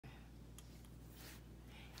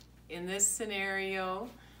in this scenario,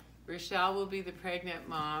 Rochelle will be the pregnant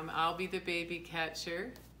mom. I'll be the baby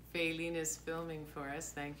catcher. Faylene is filming for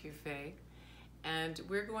us. Thank you, Faye. And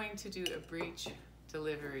we're going to do a breech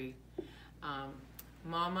delivery.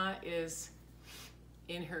 Mama is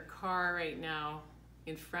in her car right now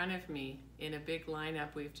in front of me in a big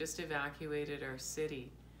lineup. We've just evacuated our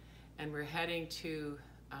city and we're heading to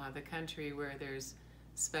the country where there's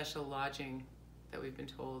special lodging that we've been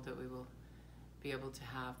told that we will be able to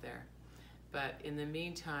have there. But in the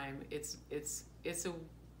meantime, it's a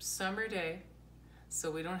summer day, so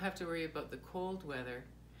we don't have to worry about the cold weather.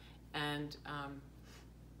 And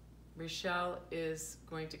Rochelle is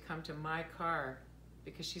going to come to my car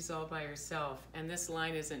because she's all by herself, and this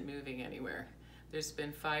line isn't moving anywhere. There's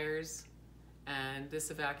been fires, and this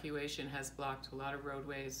evacuation has blocked a lot of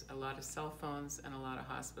roadways, a lot of cell phones, and a lot of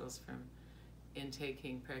hospitals from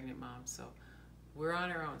intaking pregnant moms. So we're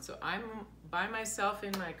on our own. So I'm by myself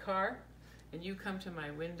in my car, and you come to my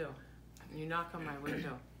window, and you knock on my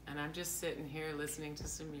window, and I'm just sitting here listening to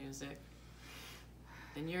some music,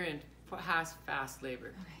 and you're in fast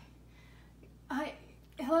labor. Okay.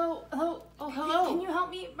 Hello. Oh, hello. Can you help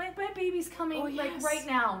me? My baby's coming, like right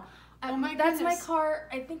now. Oh my That's goodness. my car.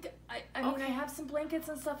 I think I mean I have some blankets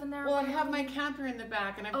and stuff in there. Well, I have my camper in the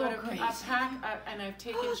back, and I've got a pack, and I've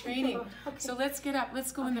taken training. Okay. So let's get up.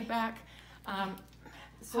 Let's go in the back.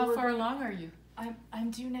 So how far along are you?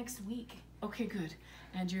 I'm due next week. Okay, good.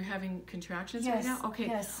 And you're having contractions right now? Okay.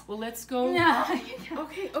 Yes. Well, let's go. Yeah.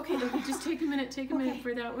 Okay. Just take a minute. Take a minute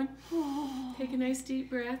for that one. Take a nice deep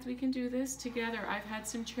breath. We can do this together. I've had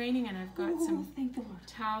some training, and I've got some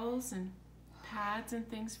towels and pads and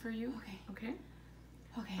things for you. Okay.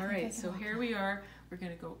 All right. So here we are. We're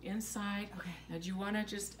gonna go inside. Okay. Now, do you want to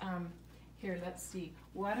just here? Let's see.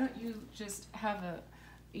 Why don't you just have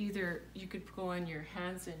either you could go on your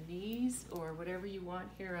hands and knees or whatever you want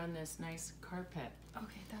here on this nice carpet.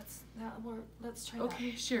 Okay, let's try that.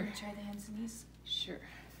 Okay, sure. Try the hands and knees. Sure.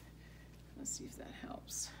 Let's see if that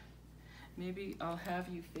helps. Maybe I'll have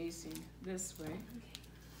you facing this way.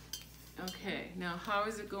 Okay. Now, how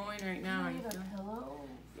is it going right now? Can I have a pillow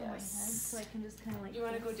for my head so I can just kind of like... You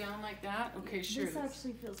want to go down like that? Okay, sure. This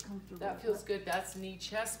actually feels comfortable. That feels good. That's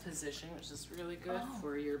knee-chest position, which is really good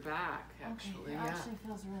for your back, actually. Okay, it actually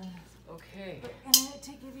feels really nice. Okay. But can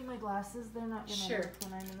I give you my glasses? They're not going to work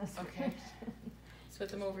when I'm in this Okay. Let's put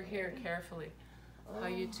them over here carefully. How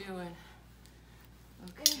you doing?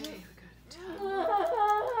 Okay, we got a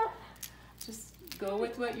towel. Just go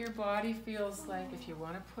with what your body feels like. If you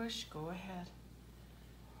want to push, go ahead.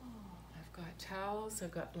 I've got towels,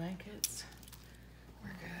 I've got blankets. We're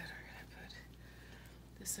good. We're going to put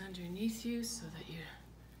this underneath you so that you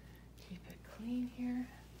keep it clean here.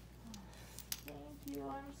 Thank you.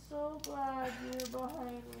 I'm so glad you're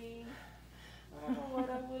behind me. I don't know what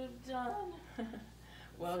I would have done.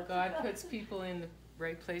 Well, God puts people in the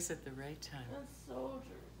right place at the right time. That's so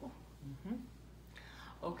true.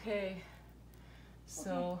 Okay.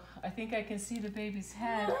 So I think I can see the baby's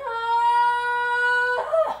head.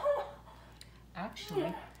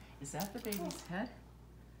 Actually, is that the baby's head?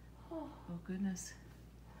 Oh goodness.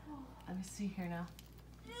 Let me see here now.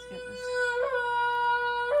 Let's get this.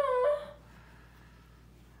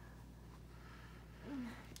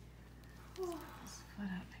 This foot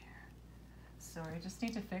up here. Sorry, I just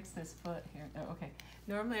need to fix this foot here. Oh, okay.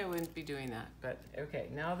 Normally I wouldn't be doing that, but okay,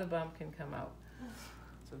 now the bump can come out.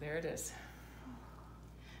 So there it is.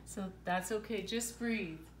 So that's okay, just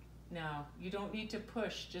breathe. Now, you don't need to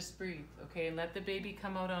push, just breathe, okay? And let the baby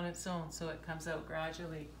come out on its own so it comes out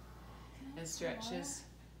gradually and stretches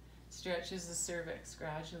the cervix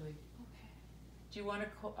gradually. Okay. Do you want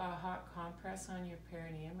a hot compress on your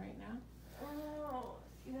perineum right now? Oh,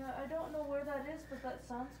 yeah, I don't know where that is, but that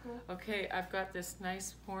sounds good. Okay, I've got this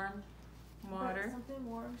nice warm water. Something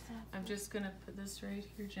warm sounds I'm just gonna put this right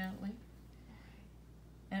here gently.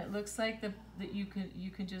 And it looks like that you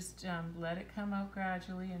can just let it come out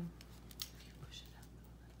gradually, and if you push it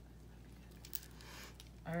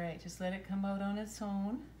up. All right, just let it come out on its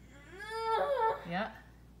own. Yeah.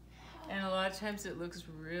 And a lot of times it looks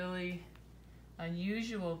really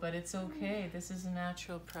unusual, but it's okay. This is a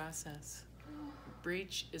natural process.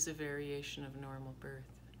 Breech is a variation of normal birth.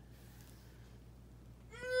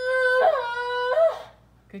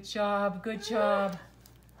 Good job, good job.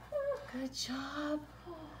 Good job.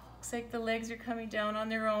 Looks like the legs are coming down on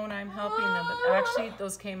their own. I'm helping them, but actually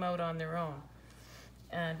those came out on their own.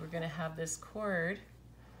 And we're gonna have this cord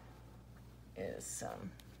is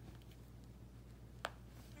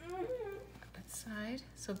side.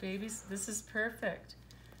 So babies, this is perfect.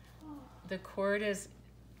 The cord is,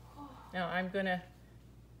 now I'm gonna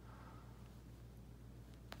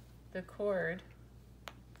the cord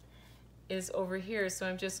is over here, so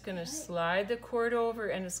I'm just gonna slide the cord over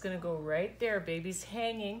and it's gonna go right there. Baby's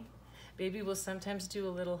hanging. Baby will sometimes do a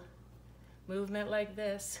little movement like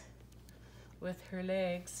this with her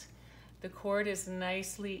legs. The cord is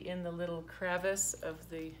nicely in the little crevice of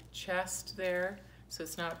the chest there, so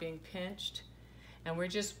it's not being pinched. And we're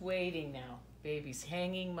just waiting now. Baby's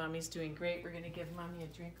hanging, Mommy's doing great. We're gonna give Mommy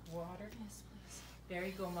a drink of water. Yes, please. There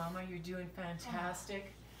you go, Mama, you're doing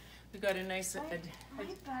fantastic. We got a nice... My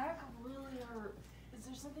back really hurts. Is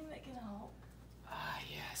there something that can help?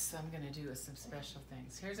 Yes, I'm gonna do some special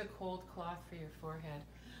things. Here's a cold cloth for your forehead.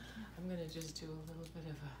 I'm gonna just do a little bit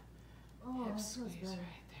of a hip squeeze right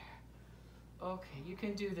there. Okay, you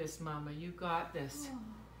can do this, Mama. You got this.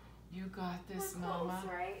 You got this, Mama.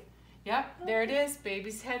 Close, right? Yep, there it is.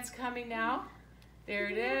 Baby's head's coming now. There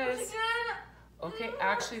it is. Okay,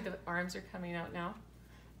 actually the arms are coming out now.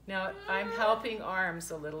 Now I'm helping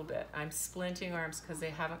arms a little bit. I'm splinting arms because they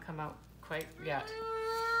haven't come out quite yet.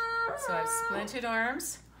 So I've splinted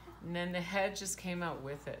arms, and then the head just came out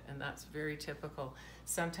with it, and that's very typical.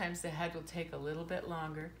 Sometimes the head will take a little bit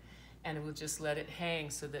longer, and it will just let it hang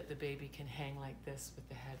so that the baby can hang like this with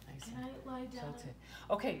the head nice and Can I lie down? tilted.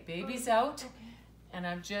 Okay, baby's out, Okay. and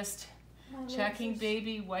I'm just My legs checking are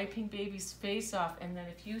baby, wiping baby's face off, and then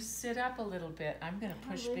if you sit up a little bit, I'm gonna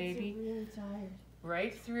push My legs baby are really tired.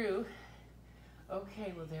 right through.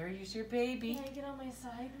 Okay, well there's your baby. Can I get on my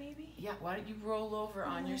side, maybe? Yeah, why don't you roll over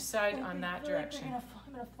on your side on that direction?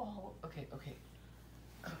 I'm gonna fall. Okay, okay,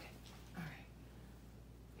 okay, all right.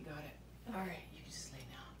 You got it. All right, you just lay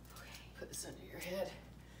down. Okay. Put this under your head.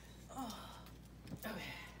 Oh, okay.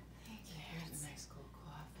 Thank you. Here's a nice cool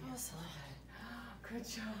cloth for your Awesome. forehead. Good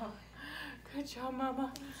job. Good job,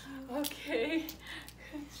 Mama. Okay,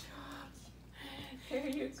 good job. Here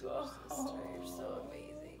you go. Sister, you're so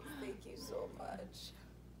amazing. Thank you so much.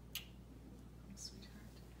 Sweetheart.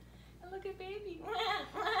 And look at baby.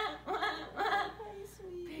 Hi,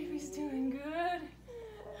 sweetie. Baby's doing good.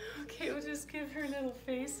 Okay, we'll just give her little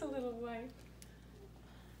face a little wipe.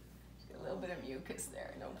 She's got a little bit of mucus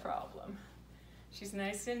there, no problem. She's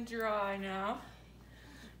nice and dry now.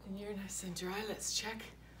 And you're nice and dry. Let's check.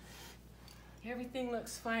 Everything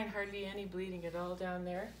looks fine, hardly any bleeding at all down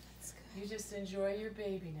there. That's good. You just enjoy your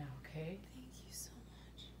baby now, okay? Thank you so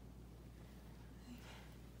much.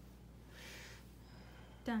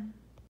 Done.